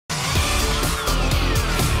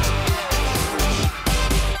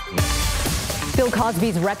Bill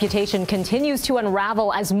Cosby's reputation continues to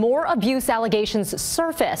unravel as more abuse allegations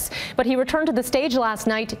surface, but he returned to the stage last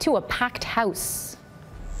night to a packed house.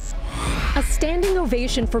 A standing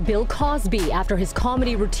ovation for Bill Cosby after his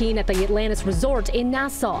comedy routine at the Atlantis Resort in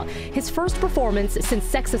Nassau. His first performance since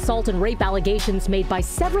sex assault and rape allegations made by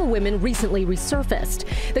several women recently resurfaced.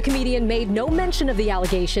 The comedian made no mention of the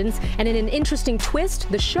allegations, and in an interesting twist,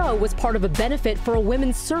 the show was part of a benefit for a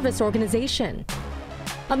women's service organization.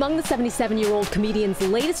 Among the 77-year-old comedian's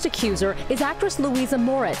latest accuser is actress Louisa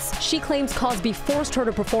Moritz. She claims Cosby forced her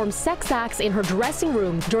to perform sex acts in her dressing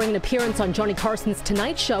room during an appearance on Johnny Carson's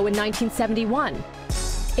Tonight Show in 1971.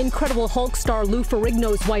 Incredible Hulk star Lou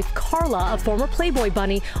Ferrigno's wife Carla, a former Playboy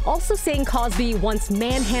bunny, also saying Cosby once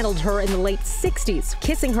manhandled her in the late 60s,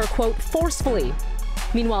 kissing her, quote, forcefully.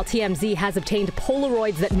 Meanwhile, TMZ has obtained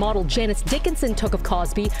Polaroids that model Janice Dickinson took of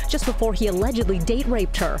Cosby just before he allegedly date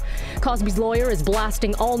raped her. Cosby's lawyer is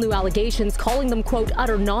blasting all new allegations, calling them, quote,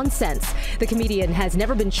 utter nonsense. The comedian has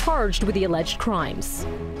never been charged with the alleged crimes.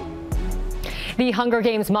 The Hunger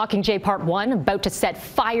Games Mockingjay Part 1 about to set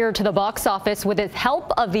fire to the box office with the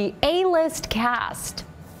help of the A-list cast.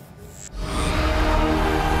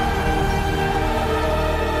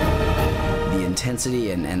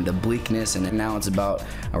 Intensity and the bleakness, and now it's about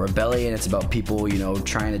a rebellion. It's about people, you know,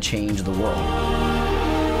 trying to change the world.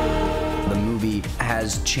 The movie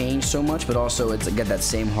has changed so much, but also it's got that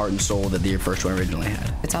same heart and soul that the first one originally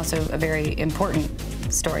had. It's also a very important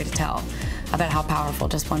story to tell about how powerful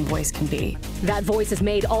just one voice can be. That voice is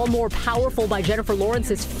made all more powerful by Jennifer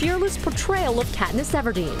Lawrence's fearless portrayal of Katniss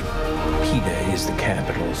Everdeen. PETA is the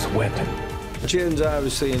Capitol's weapon. Jen's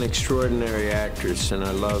obviously an extraordinary actress, and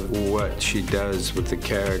I love what she does with the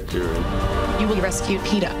character. You will rescue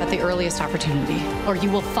PETA at the earliest opportunity, or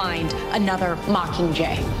you will find another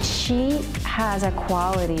Mockingjay. She has a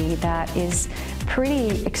quality that is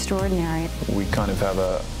pretty extraordinary. We kind of have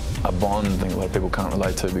a bond that a lot of people can't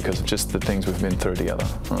relate to because of just the things we've been through together.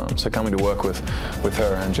 So coming to work with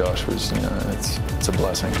her and Josh was, you know, it's a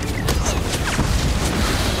blessing.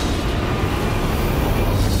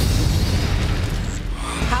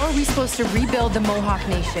 How are we supposed to rebuild the Mohawk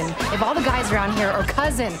Nation if all the guys around here are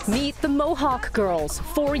cousins? Meet the Mohawk Girls,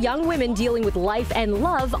 4 young women dealing with life and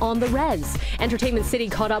love on the res. Entertainment City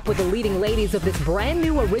caught up with the leading ladies of this brand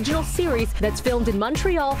new original series that's filmed in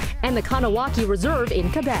Montreal and the Kanawaki Reserve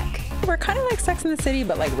in Quebec. We're kind of like Sex and the City,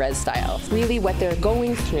 but like res style. Really what they're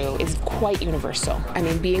going through is quite universal. I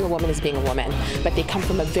mean, being a woman is being a woman, but they come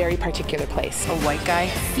from a very particular place. A white guy.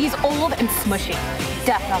 He's old and smushy.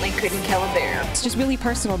 Definitely couldn't kill a bear. It's just really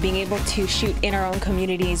personal, being able to shoot in our own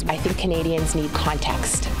communities. I think Canadians need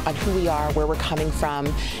context on who we are, where we're coming from,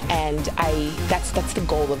 and that's the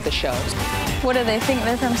goal of the show. What do they think?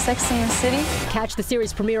 They're from Sex and the City? Catch the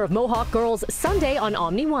series premiere of Mohawk Girls Sunday on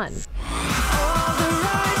Omni One.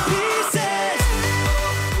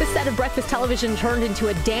 The set of breakfast television turned into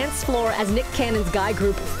a dance floor as Nick Cannon's guy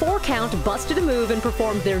group 4 Count busted a move and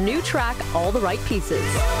performed their new track, All the Right Pieces.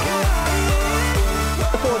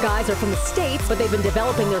 The 4 guys are from the States, but they've been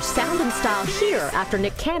developing their sound and style here after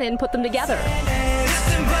Nick Cannon put them together.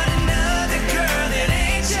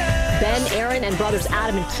 Ben, Aaron, and brothers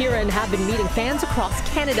Adam and Kieran have been meeting fans across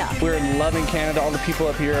Canada. We're loving Canada. All the people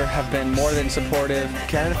up here have been more than supportive.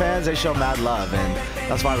 Canada fans, they show mad love, and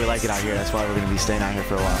that's why we like it out here. That's why we're going to be staying out here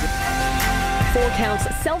for a while. 4 Count's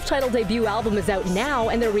self-titled debut album is out now,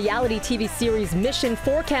 and their reality TV series Mission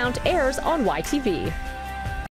 4 Count airs on YTV.